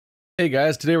Hey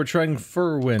guys, today we're trying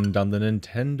Furwind on the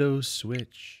Nintendo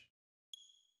Switch.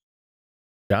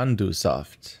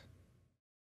 Gandusoft.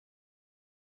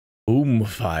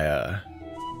 Boomfire.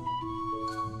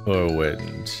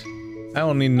 Furwind. I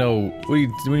don't need no... What do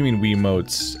you mean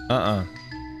Wiimotes?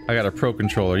 I got a Pro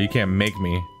Controller. You can't make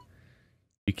me.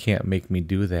 You can't make me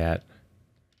do that.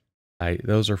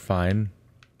 Those are fine.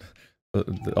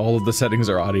 All of the settings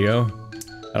are audio.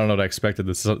 I don't know what I expected.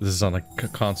 This is on a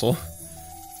console.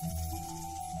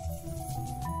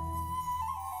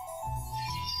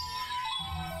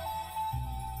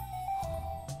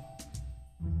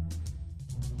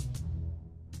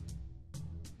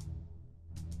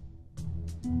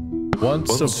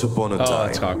 Once upon a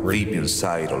time, deep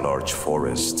inside a large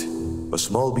forest, a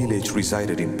small village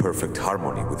resided in perfect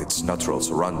harmony with its natural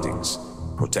surroundings,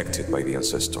 protected by the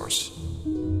ancestors.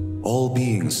 All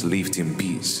beings lived in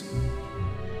peace.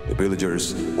 The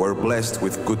villagers were blessed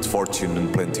with good fortune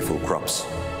and plentiful crops.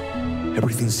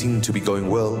 Everything seemed to be going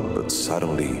well, but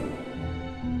suddenly...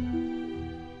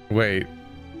 Wait.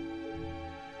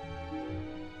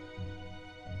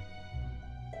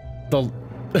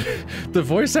 The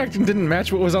voice acting didn't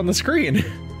match what was on the screen.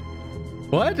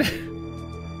 What?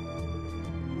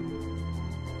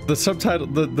 The subtitle,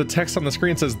 the text on the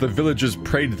screen says the villagers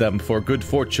prayed them for good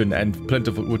fortune and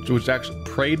plentiful, which actually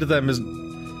prayed them is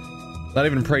not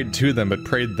even prayed to them, but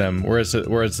prayed them. Whereas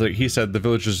he said the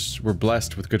villagers were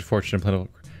blessed with good fortune and plentiful,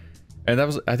 and that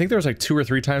was, I think there was like 2 or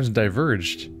 3 times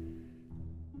diverged.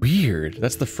 Weird.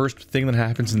 That's the first thing that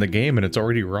happens in the game, and it's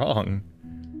already wrong.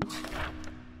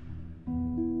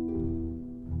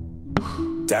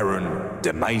 Darhûn,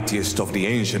 the mightiest of the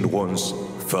Ancient Ones,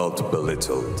 felt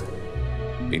belittled.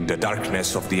 In the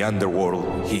darkness of the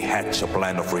underworld, he hatched a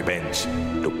plan of revenge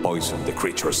to poison the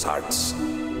creatures' hearts.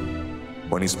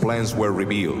 When his plans were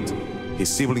revealed, his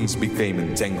siblings became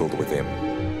entangled with him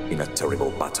in a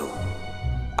terrible battle.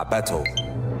 A battle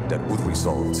that would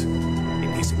result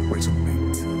in his imprisonment.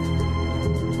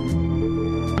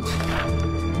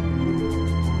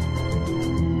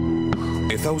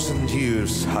 1,000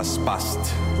 years has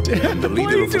passed, and the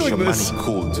leader of a shamanic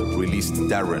cult released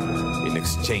Darhûn in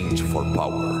exchange for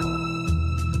power.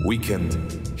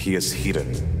 Weakened, he is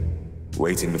hidden,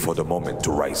 waiting for the moment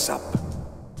to rise up.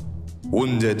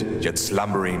 Wounded, yet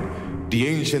slumbering, the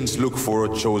ancients look for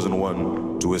a chosen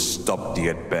one to stop the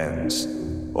advance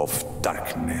of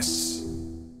darkness.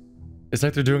 It's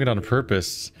like they're doing it on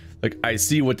purpose. Like, I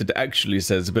see what it actually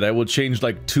says, but I will change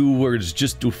like 2 words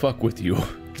just to fuck with you.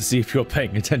 To see if you're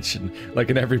paying attention, like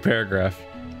in every paragraph.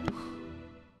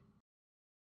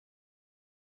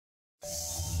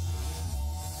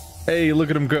 Hey, look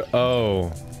at him go-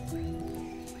 oh.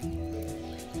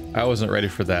 I wasn't ready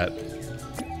for that.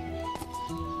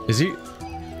 Is he?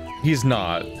 He's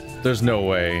not. There's no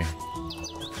way.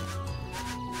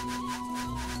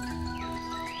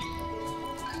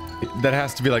 That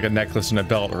has to be like a necklace and a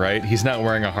belt, right? He's not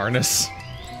wearing a harness.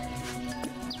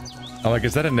 I'm like,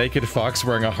 is that a naked fox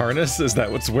wearing a harness? Is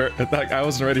that what's where? I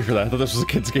wasn't ready for that. I thought this was a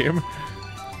kid's game.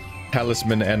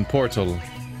 Talisman and portal.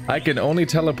 I can only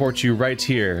teleport you right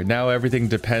here. Now everything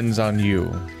depends on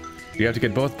you. You have to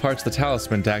get both parts of the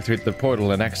talisman to activate the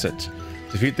portal and exit.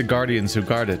 Defeat the guardians who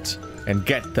guard it, and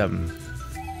get them.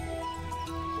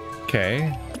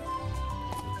 Okay.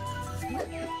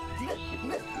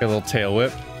 Get a little tail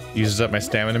whip. Uses up my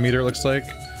stamina meter, looks like.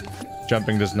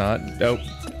 Jumping does not. Oh.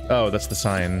 Oh, that's the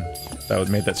sign. That would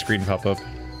make that screen pop up.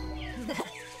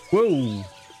 Whoa!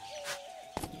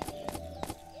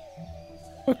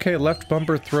 Okay, left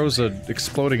bumper throws an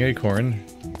exploding acorn.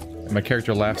 And my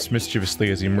character laughs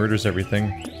mischievously as he murders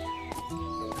everything.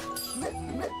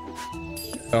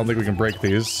 I don't think we can break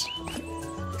these.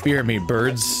 Fear me,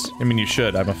 birds. I mean, you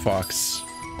should. I'm a fox.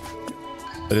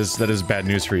 That is bad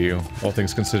news for you, all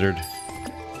things considered.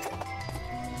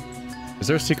 Is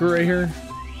there a secret right here?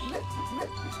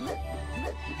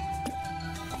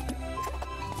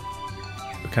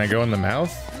 Can I go in the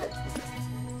mouth?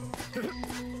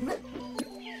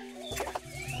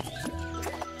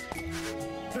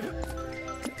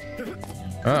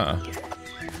 Ah.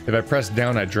 If I press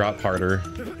down, I drop harder.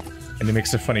 And he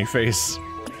makes a funny face.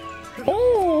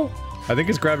 Oh! I think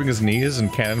he's grabbing his knees and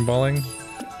cannonballing.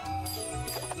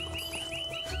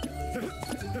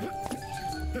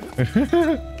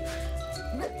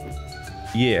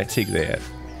 Yeah, take that.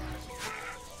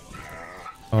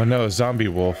 Oh no, zombie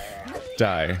wolf.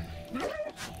 Die.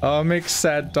 Oh, it makes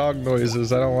sad dog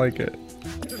noises. I don't like it.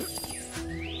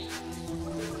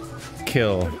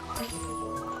 Kill.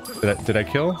 Did I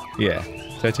kill? Yeah.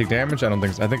 Did I take damage? I don't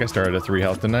think so. I think I started at 3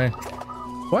 health, didn't I?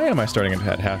 Why am I starting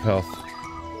at half health?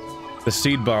 The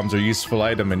seed bombs are a useful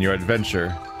item in your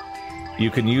adventure. you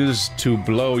can use to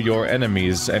blow your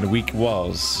enemies and weak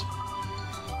walls.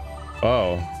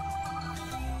 Oh.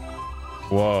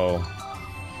 Whoa.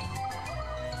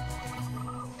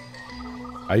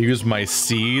 I use my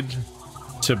seed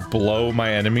to blow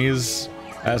my enemies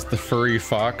as the furry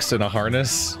fox in a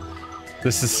harness.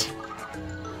 This is...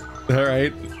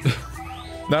 Alright.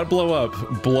 Not blow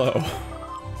up, blow.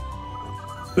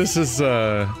 This is,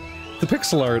 the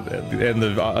pixel art and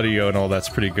the audio and all that's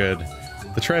pretty good.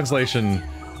 The translation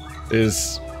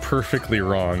is perfectly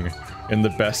wrong in the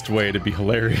best way to be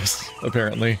hilarious,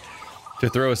 apparently. To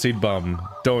throw a seed bomb,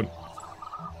 don't...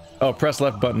 Oh, press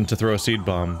left button to throw a seed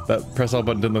bomb. That press left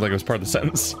button didn't look like it was part of the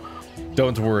sentence.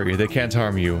 Don't worry, they can't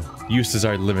harm you. Uses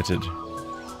are limited.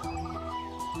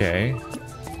 Okay.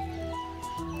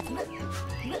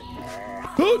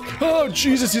 Oh,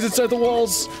 Jesus, he's inside the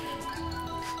walls!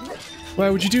 Why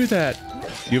would you do that?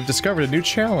 You have discovered a new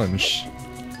challenge.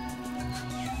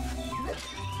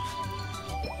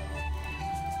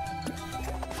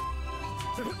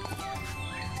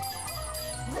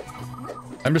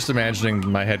 I'm just imagining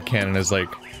my headcanon as like,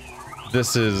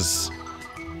 this is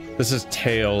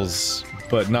Tails,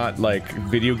 but not like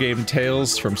video game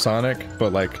Tails from Sonic,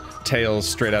 but like Tails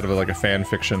straight out of like a fan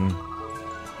fiction.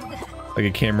 Like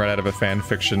it came right out of a fan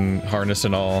fiction, harness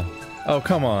and all. Oh,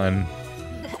 come on.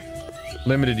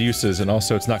 Limited uses, and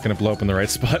also it's not going to blow up in the right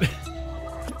spot.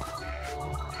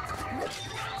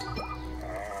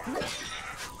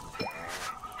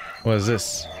 What is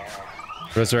this?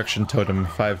 Resurrection totem,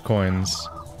 5 coins.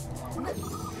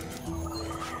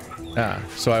 Ah,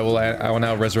 so I will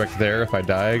now resurrect there if I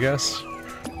die, I guess?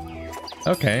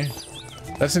 Okay.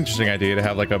 That's an interesting idea, to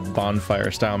have like a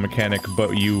bonfire style mechanic,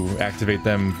 but you activate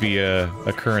them via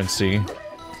a currency.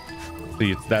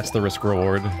 That's the risk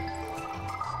reward.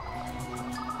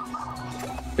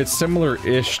 It's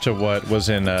similar-ish to what was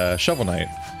in Shovel Knight.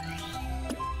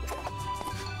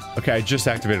 Okay, I just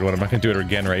activated one. I'm not gonna do it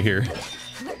again right here.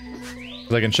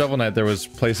 Like in Shovel Knight, there was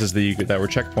places that were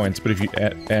checkpoints, but if you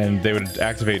and they would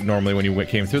activate normally when you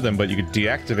came through them, but you could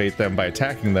deactivate them by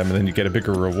attacking them, and then you get a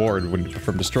bigger reward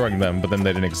from destroying them. But then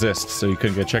they didn't exist, so you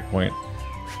couldn't get a checkpoint.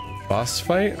 Boss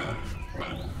fight?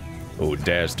 Oh,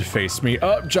 dares to face me.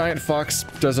 Oh, giant fox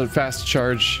does a fast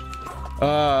charge.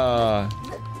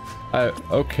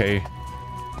 Okay.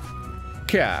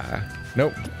 Yeah.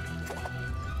 Nope.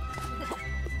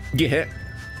 Get hit.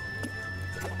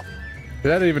 Did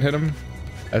that even hit him?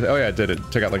 Oh yeah, it did. It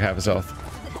took out like half his health.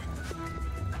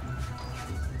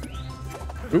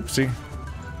 Oopsie.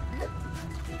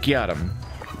 Got him.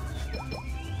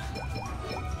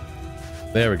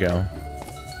 There we go.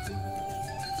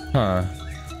 Huh.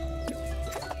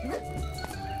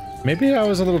 Maybe I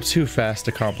was a little too fast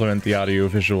to compliment the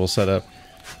audio-visual setup.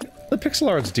 The pixel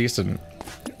art's decent,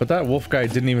 but that wolf guy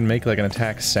didn't even make like an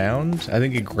attack sound. I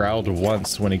think he growled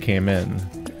once when he came in.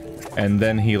 And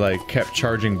then he like kept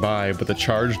charging by, but the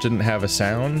charge didn't have a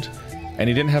sound, and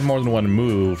he didn't have more than one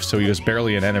move, so he was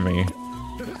barely an enemy.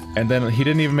 And then he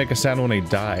didn't even make a sound when he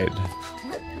died.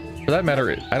 For that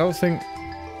matter, I don't think...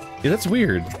 Yeah, that's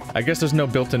weird. I guess there's no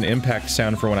built-in impact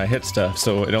sound for when I hit stuff,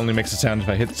 so it only makes a sound if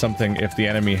I hit something if the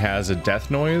enemy has a death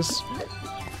noise.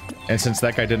 And since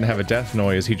that guy didn't have a death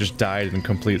noise, he just died in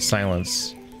complete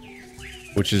silence.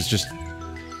 Which is just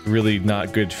really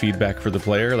not good feedback for the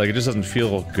player. Like, it just doesn't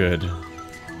feel good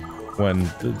when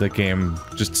the game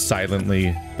just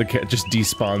silently just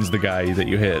despawns the guy that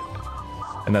you hit.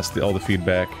 And that's all the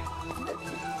feedback.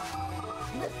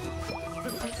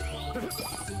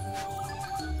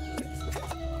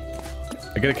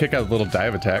 I get a kick out of the little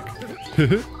dive attack.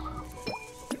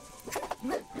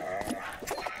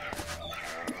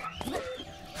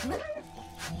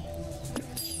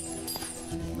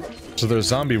 So there's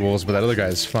zombie wolves, but that other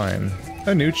guy's fine.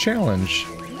 A new challenge.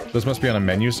 Those must be on a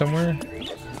menu somewhere.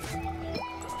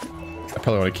 I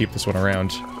probably want to keep this one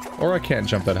around. Or I can't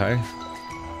jump that high.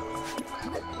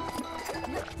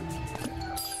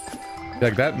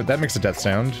 Like that makes a death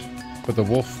sound, but the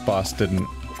wolf boss didn't.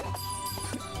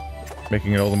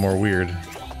 Making it all the more weird.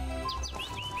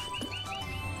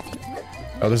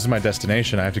 Oh, this is my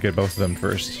destination. I have to get both of them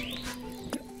first.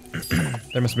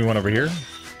 There must be one over here.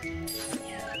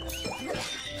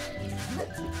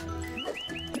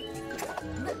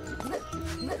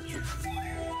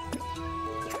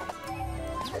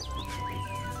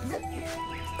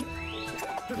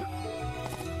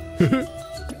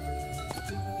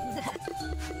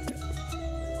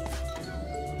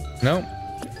 No.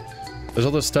 There's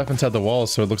all this stuff inside the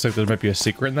walls, so it looks like there might be a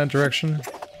secret in that direction.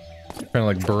 I'm trying to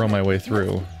like burrow my way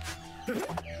through.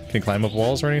 Can you climb up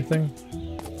walls or anything?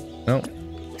 Nope.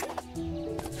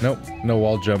 Nope. No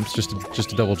wall jumps, just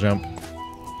a double jump.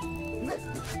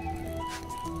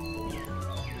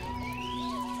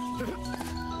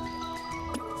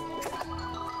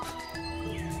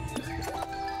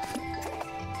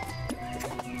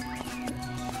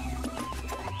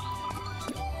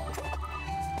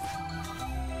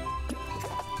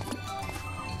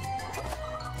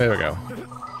 There we go.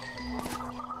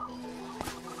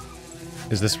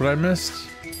 Is this what I missed?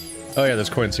 Oh yeah, there's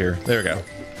coins here. There we go.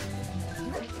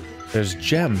 There's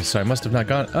gems, so I must have not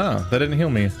gone. Oh, that didn't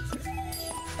heal me.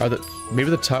 Are the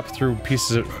maybe the top three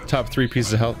pieces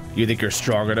of health? You think you're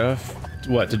strong enough?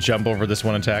 What, to jump over this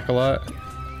one attack a lot?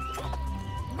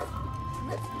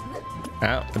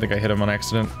 Ow, I think I hit him on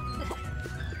accident.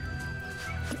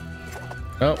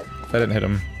 Oh, that didn't hit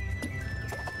him.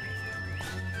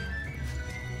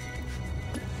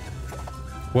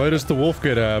 Why does the wolf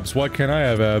get abs? Why can't I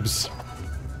have abs?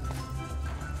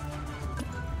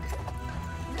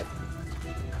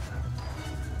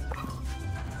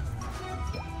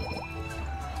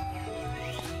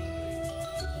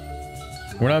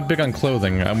 We're not big on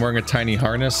clothing. I'm wearing a tiny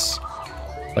harness.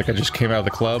 Like I just came out of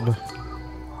the club.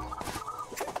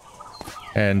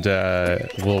 And,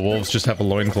 well, wolves just have a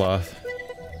loincloth.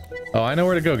 Oh, I know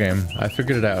where to go, game. I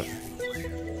figured it out.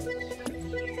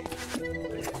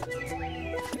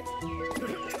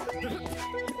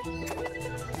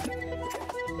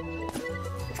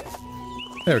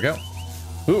 There we go.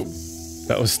 Ooh,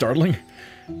 that was startling.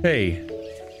 Hey.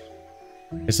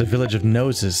 It's a village of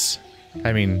noses.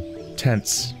 I mean,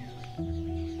 tents.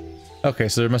 Okay,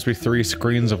 so there must be 3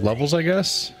 screens of levels, I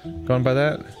guess? Going by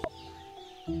that?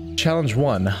 Challenge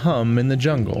 1, hum in the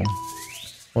jungle.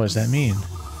 What does that mean?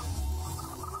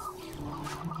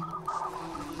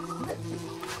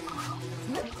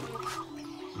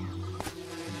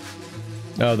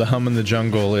 Oh, the hum in the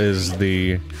jungle is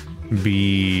the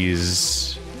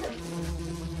bees.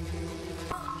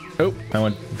 Oh,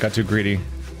 I got too greedy.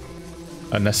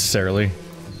 Unnecessarily.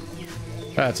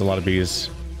 That's a lot of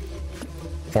bees.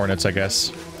 Hornets, I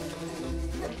guess.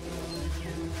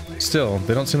 Still,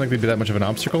 they don't seem like they'd be that much of an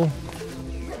obstacle.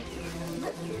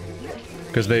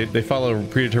 Because they follow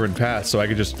predetermined paths, so I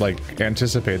could just, like,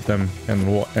 anticipate them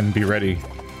and be ready.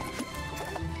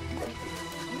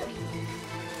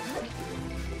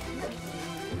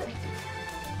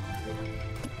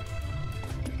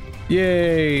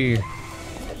 Yay!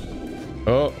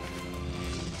 Oh.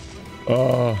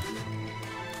 Oh.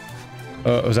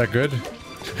 Was that good?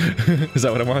 Is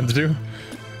that what I wanted to do?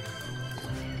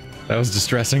 That was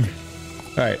distressing.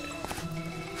 Alright.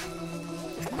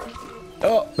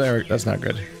 Oh, that's not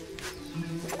good.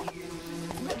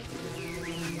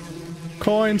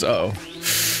 Coins! Uh oh.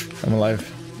 I'm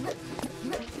alive.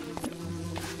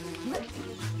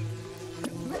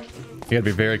 You gotta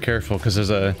be very careful, because there's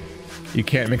a... You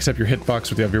can't mix up your hitbox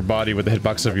with your body with the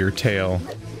hitbox of your tail.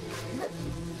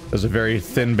 There's a very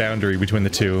thin boundary between the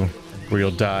two, where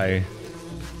you'll die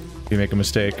if you make a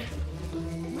mistake.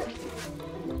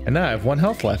 And now I have 1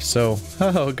 health left, so...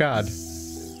 Oh, God.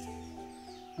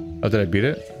 Oh, did I beat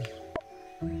it?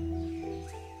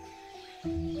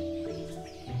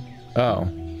 Oh.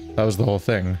 That was the whole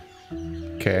thing.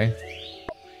 Okay.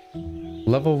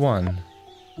 Level 1.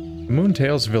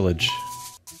 Moontail's village.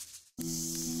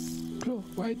 Claw,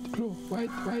 white,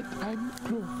 I'm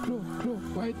claw,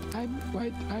 white,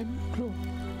 I'm claw.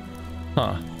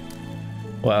 Huh.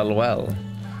 Well, well.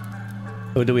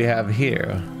 Who do we have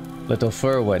here? Little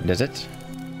Furwind, is it?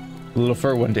 Little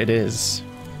Furwind it is.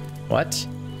 What?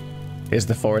 Is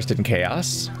the forest in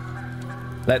chaos?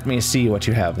 Let me see what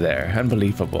you have there.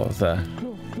 Unbelievable. The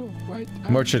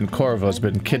merchant Corvo's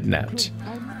been kidnapped.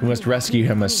 We must rescue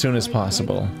him as soon as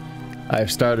possible.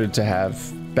 I've started to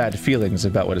have bad feelings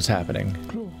about what is happening.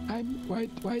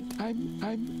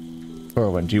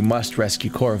 Furwind, you must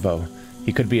rescue Corvo.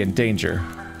 He could be in danger.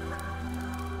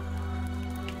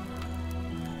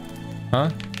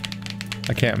 Huh?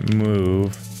 I can't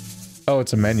move. Oh,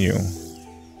 it's a menu.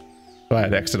 Oh, I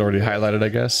had exit already highlighted, I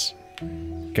guess.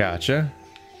 Gotcha.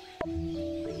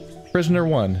 Prisoner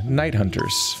 1, Night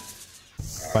Hunters.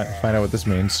 Find out what this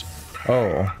means.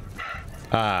 Oh.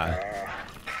 Ah.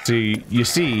 See, you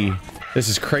see, this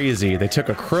is crazy. They took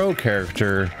a crow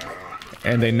character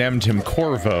and they named him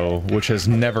Corvo, which has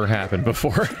never happened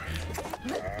before.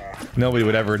 Nobody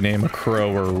would ever name a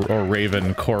crow or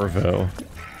raven Corvo.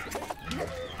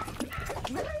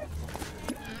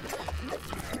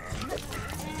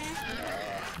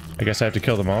 I guess I have to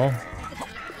kill them all.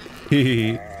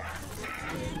 It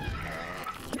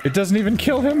doesn't even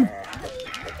kill him.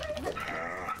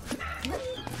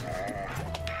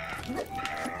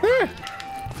 Ah.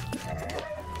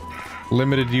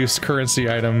 Limited use currency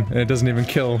item, and it doesn't even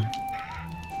kill.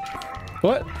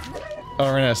 What? Oh,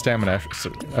 we're gonna have stamina.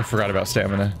 I forgot about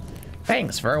stamina.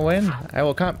 Thanks for a win. I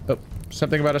will come. Oh,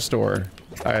 something about a store.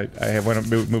 I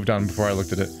moved on before I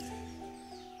looked at it.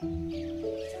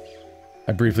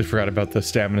 I briefly forgot about the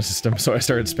stamina system, so I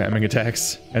started spamming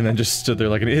attacks, and then just stood there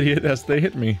like an idiot as they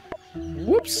hit me.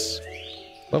 Whoops!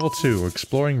 Level 2,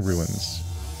 exploring ruins.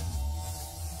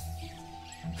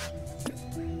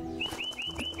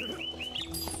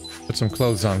 Put some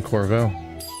clothes on, Corvo.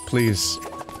 Please.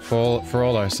 For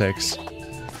all our sakes.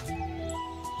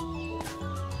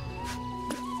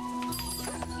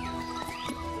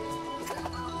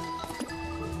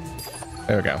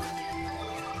 There we go.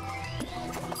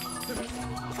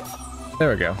 There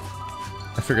we go.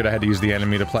 I figured I had to use the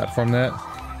enemy to platform that.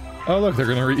 Oh look, they're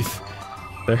gonna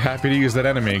they're happy to use that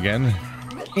enemy again.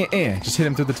 Just hit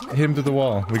him through the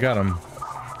wall. We got him.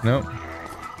 Nope.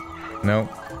 Nope.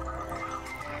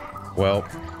 Well.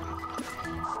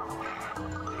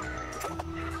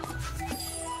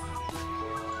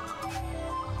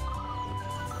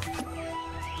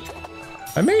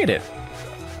 I made it!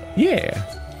 Yeah!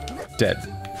 Dead.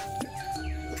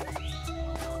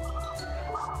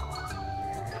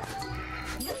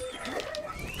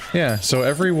 Yeah, so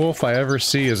every wolf I ever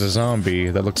see is a zombie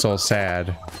that looks all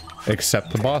sad.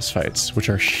 Except the boss fights, which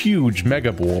are huge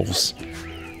mega wolves.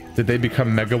 Did they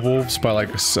become mega wolves by, like,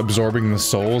 absorbing the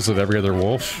souls of every other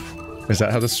wolf? Is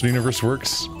that how this universe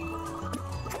works?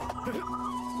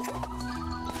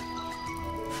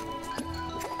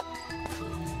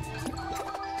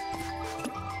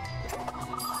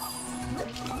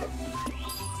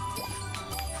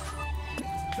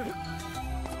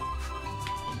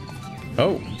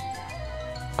 Oh.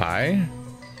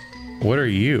 What are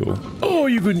you? Oh,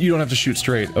 you don't have to shoot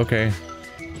straight. Okay.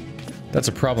 That's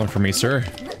a problem for me, sir.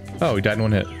 Oh, he died in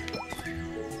one hit.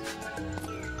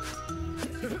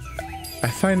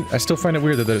 I still find it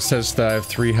weird that it says that I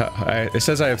have it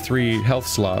says I have 3 health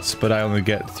slots, but I only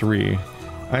get 3.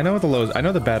 I know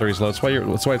the battery's low. That's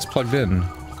why it's plugged in.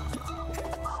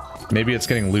 Maybe it's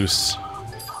getting loose.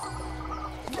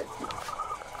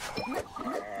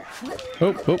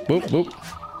 Oh.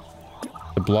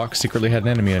 The block secretly had an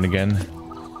enemy in again.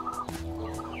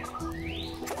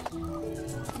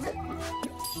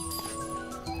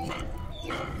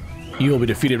 You'll be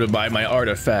defeated by my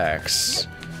artifacts.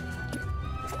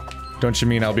 Don't you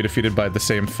mean I'll be defeated by the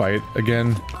same fight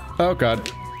again? Oh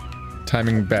god.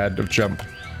 Timing bad of jump.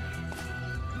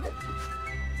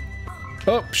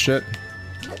 Oh, shit.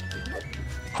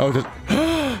 Oh,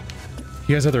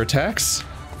 he has other attacks?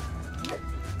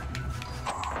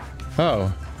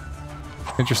 Oh.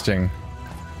 Interesting.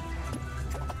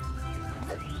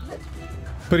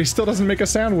 But he still doesn't make a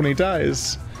sound when he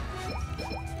dies.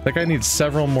 That guy needs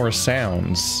several more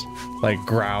sounds. Like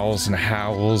growls and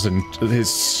howls, and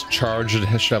his charge should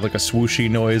have like a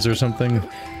swooshy noise or something.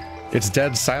 It's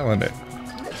dead silent.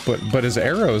 But his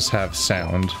arrows have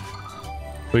sound.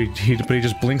 But he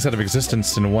just blinks out of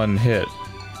existence in one hit.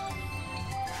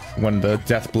 When the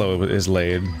death blow is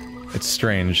laid. It's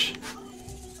strange.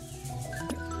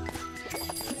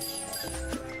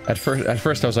 At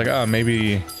first I was like, oh,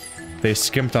 maybe they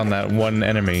skimped on that one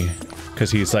enemy.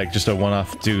 Because he's like just a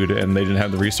one-off dude and they didn't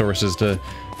have the resources to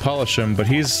polish him, but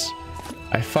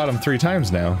I fought him 3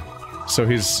 times now. So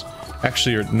he's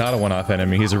actually not a one-off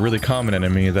enemy, he's a really common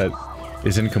enemy that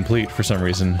is incomplete for some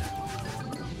reason.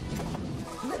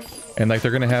 And like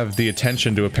they're gonna have the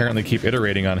attention to apparently keep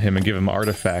iterating on him and give him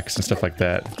artifacts and stuff like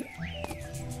that.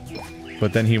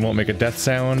 But then he won't make a death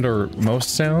sound or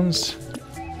most sounds?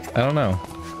 I don't know.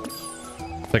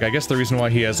 Like, I guess the reason why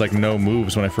he has, like, no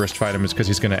moves when I first fight him is because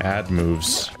he's gonna add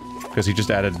moves. Because he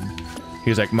just added...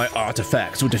 He's like, my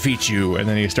artifacts will defeat you! And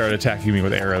then he started attacking me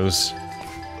with arrows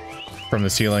from the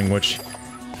ceiling, which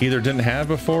he either didn't have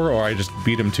before, or I just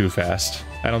beat him too fast.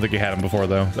 I don't think he had him before,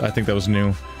 though. I think that was new.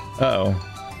 Uh-oh.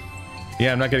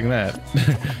 Yeah, I'm not getting that.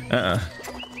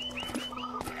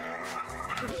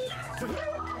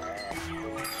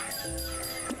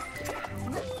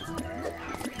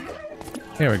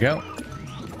 There we go.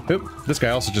 Oop, this guy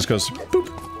also just goes boop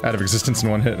out of existence in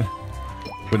one hit.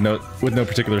 With no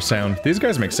particular sound. These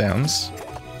guys make sounds.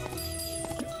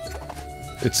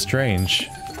 It's strange.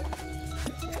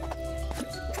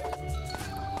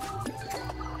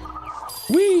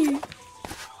 Whee!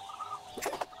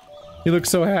 He looks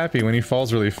so happy when he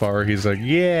falls really far. He's like,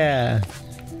 yeah!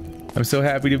 I'm so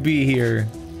happy to be here.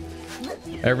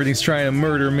 Everything's trying to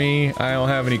murder me. I don't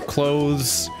have any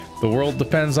clothes. The world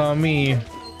depends on me.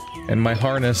 And my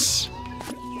harness.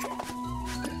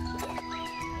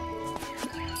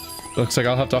 Looks like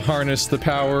I'll have to harness the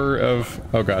power of...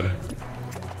 Oh god.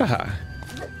 Haha.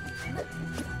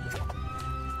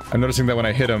 I'm noticing that when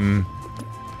I hit him...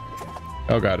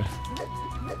 Oh god.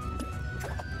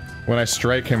 When I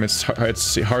strike him, it's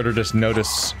harder to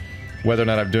notice whether or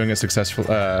not I'm doing it successful.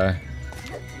 What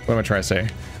am I trying to say?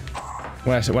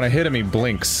 When I hit him, he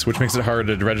blinks, which makes it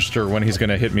harder to register when he's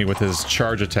gonna hit me with his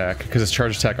charge attack, because his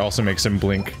charge attack also makes him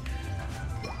blink.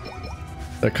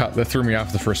 That threw me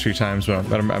off the first few times,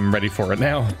 but I'm ready for it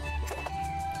now.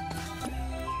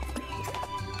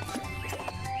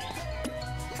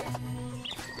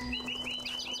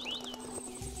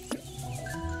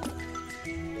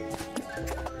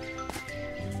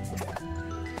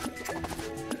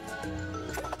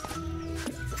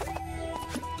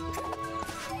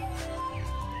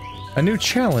 A new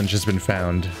challenge has been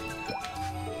found.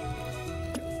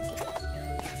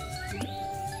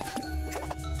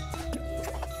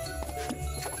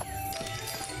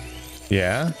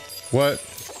 Yeah? What?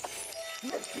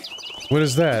 What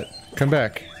is that? Come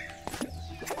back.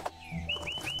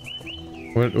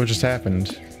 What just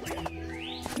happened?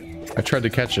 I tried to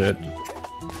catch it.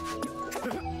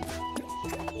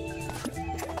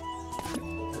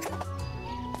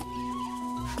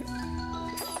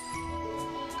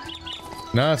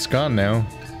 No, it's gone now.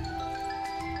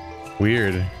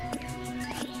 Weird.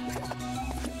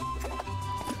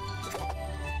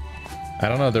 I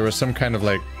don't know, there was some kind of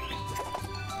like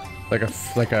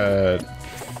a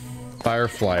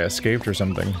firefly escaped or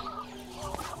something.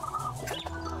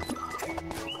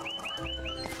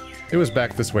 It was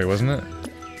back this way, wasn't it?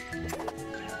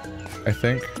 I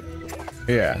think.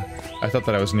 Yeah. I thought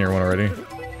that I was near one already.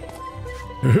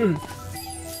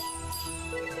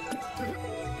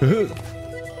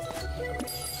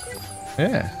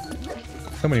 Yeah.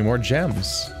 So many more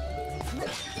gems.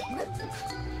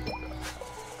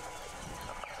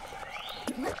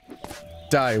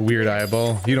 Die, weird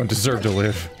eyeball. You don't deserve to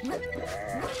live.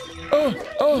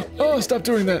 Oh, stop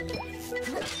doing that.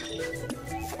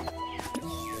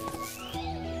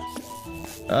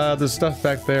 There's stuff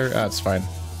back there. That's fine.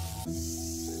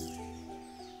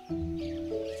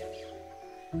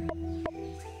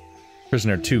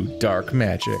 Prisoner 2, dark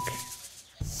magic.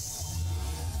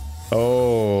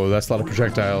 Oh, that's a lot of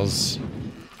projectiles.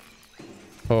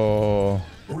 Oh.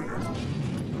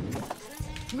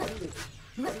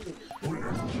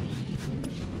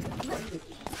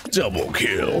 Double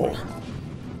kill.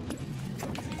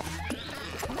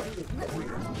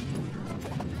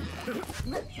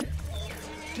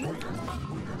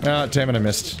 Ah, damn it, I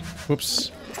missed.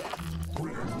 Whoops.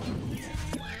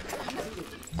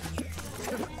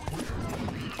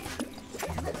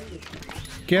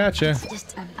 Gotcha.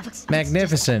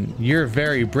 Magnificent. You're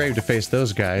very brave to face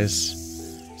those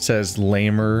guys, says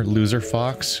lamer loser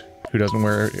fox, who doesn't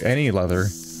wear any leather.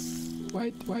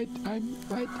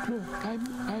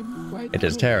 It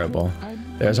is terrible.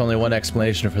 There's only one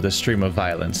explanation for this stream of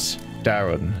violence.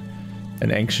 Darhûn,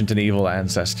 an ancient and evil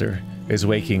ancestor, is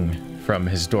waking from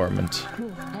his dormant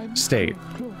state.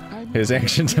 His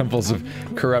ancient temples of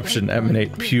corruption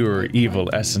emanate pure evil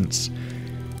essence.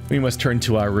 We must turn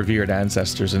to our revered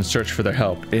ancestors and search for their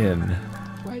help in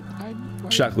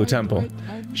Shaklu Temple.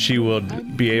 She will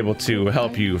be able to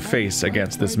help you face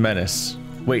against this menace.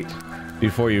 Wait,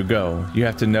 before you go, you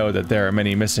have to know that there are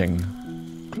many missing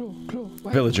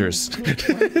villagers.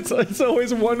 it's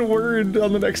always one word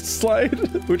on the next slide,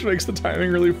 which makes the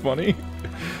timing really funny.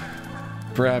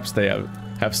 Perhaps they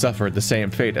have suffered the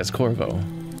same fate as Corvo.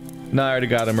 Nah, I already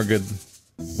got him, we're good.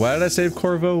 Why did I save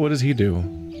Corvo? What does he do?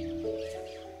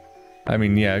 I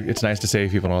mean, yeah, it's nice to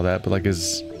save people and all that, but like,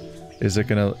 is there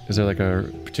like a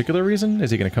particular reason?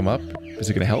 Is he gonna come up? Is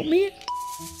he gonna help me?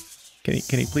 Can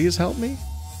he please help me?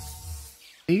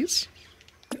 Please?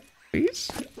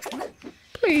 Please?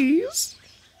 Please?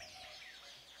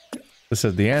 This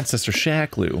says the ancestor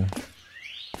Shaklu.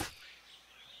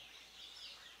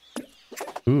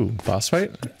 Ooh, boss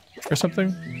fight? Or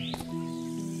something?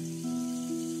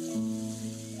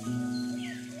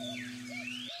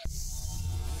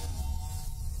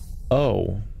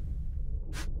 Oh.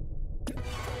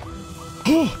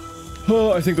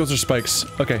 Oh, I think those are spikes.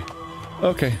 Okay.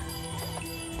 Okay.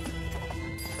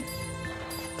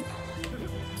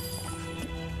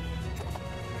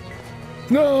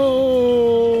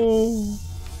 No!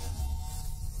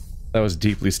 That was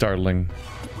deeply startling.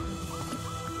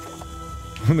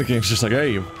 The game's just like,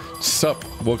 hey, sup,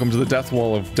 welcome to the death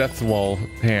wall of death wall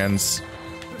hands.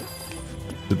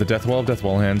 To the death wall of death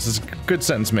wall hands. This is a good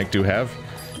sentence to make do have.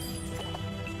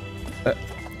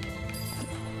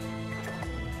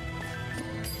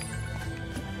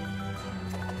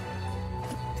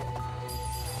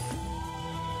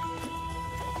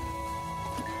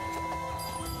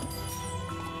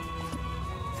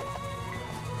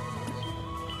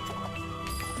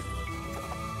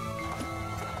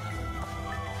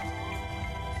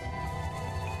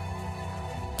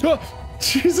 Oh,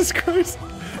 Jesus Christ!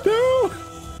 No!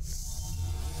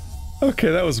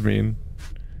 Okay, that was mean.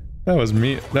 That was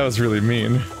mean. That was really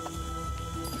mean.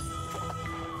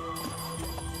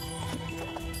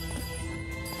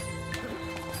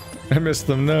 I missed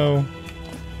them, no.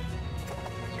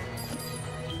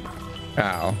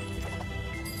 Ow.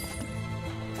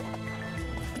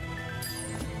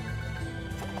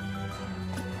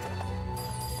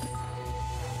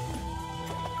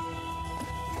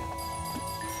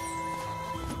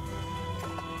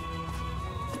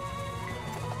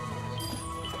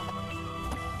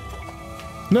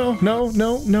 No, no,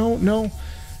 no, no, no.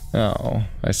 Oh,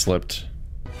 I slipped.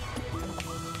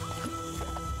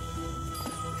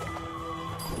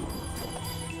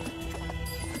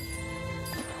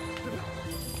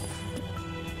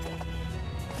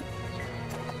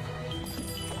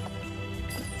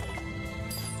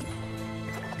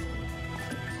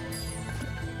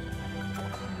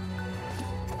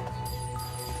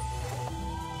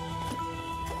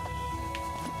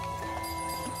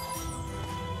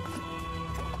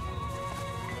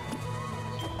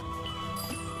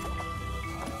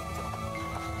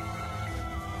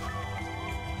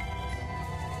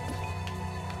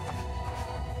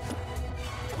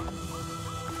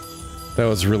 That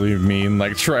was really mean,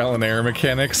 like trial and error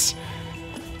mechanics.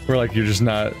 Where like you're just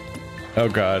not... Oh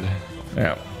god.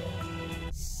 Yeah.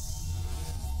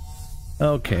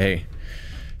 Okay.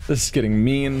 This is getting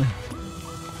mean.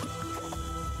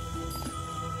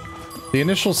 The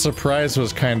initial surprise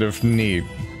was kind of neat.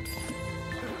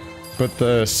 But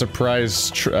the surprise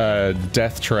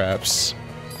death traps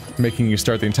making you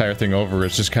start the entire thing over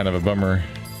is just kind of a bummer.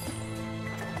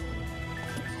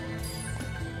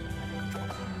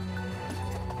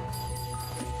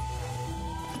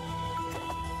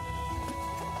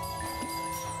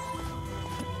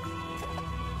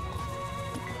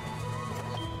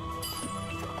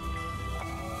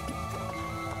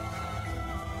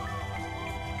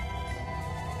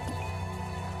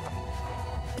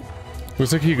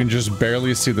 Looks like you can just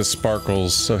barely see the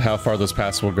sparkles of how far those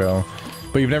paths will go.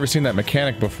 But you've never seen that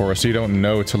mechanic before, so you don't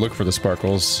know to look for the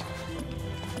sparkles.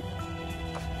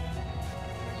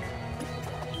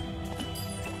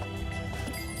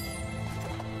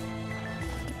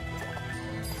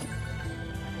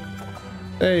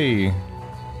 Hey!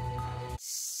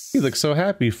 You look so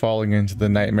happy falling into the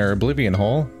Nightmare Oblivion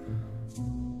hole.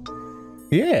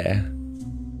 Yeah!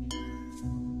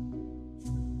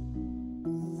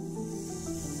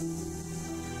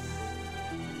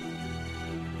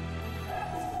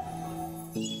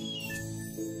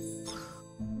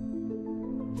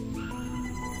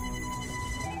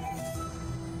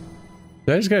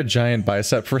 Did I just got a giant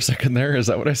bicep for a second there? Is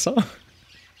that what I saw?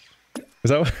 Is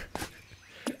that what...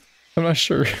 I'm not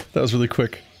sure. That was really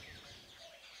quick.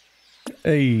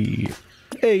 Hey.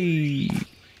 Hey.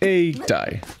 Hey.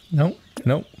 Die. Nope.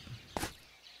 Nope.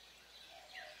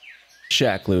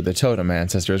 Shaklu, the totem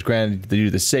ancestor, has granted you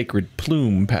the sacred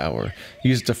plume power.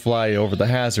 Use it to fly over the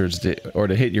hazards or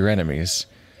to hit your enemies.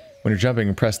 When you're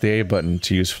jumping, press the A button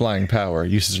to use flying power.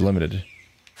 Uses are limited.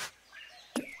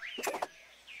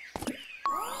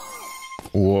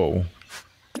 Whoa.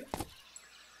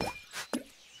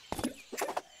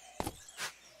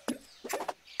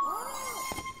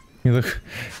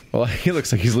 Well, he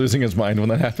looks like he's losing his mind when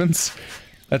that happens.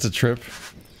 That's a trip.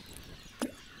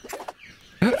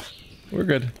 We're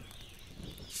good.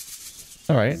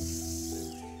 Alright.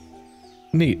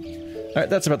 Neat. Alright,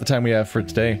 that's about the time we have for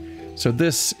today. So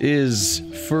this is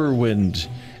Furwind.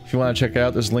 If you want to check it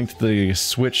out, there's a link to the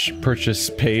Switch purchase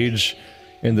page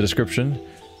in the description.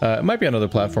 It might be on other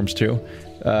platforms too.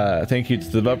 Thank you to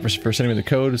the developers for sending me the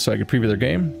code so I could preview their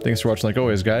game. Thanks for watching like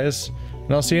always, guys.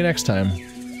 And I'll see you next time.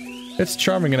 It's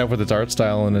charming enough with its art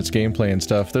style and its gameplay and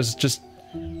stuff. There's just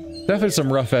definitely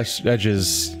some rough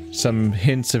edges, some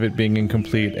hints of it being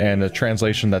incomplete, and a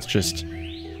translation that's just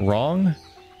wrong.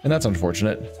 And that's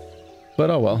unfortunate.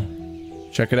 But oh well.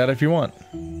 Check it out if you want.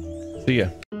 See ya.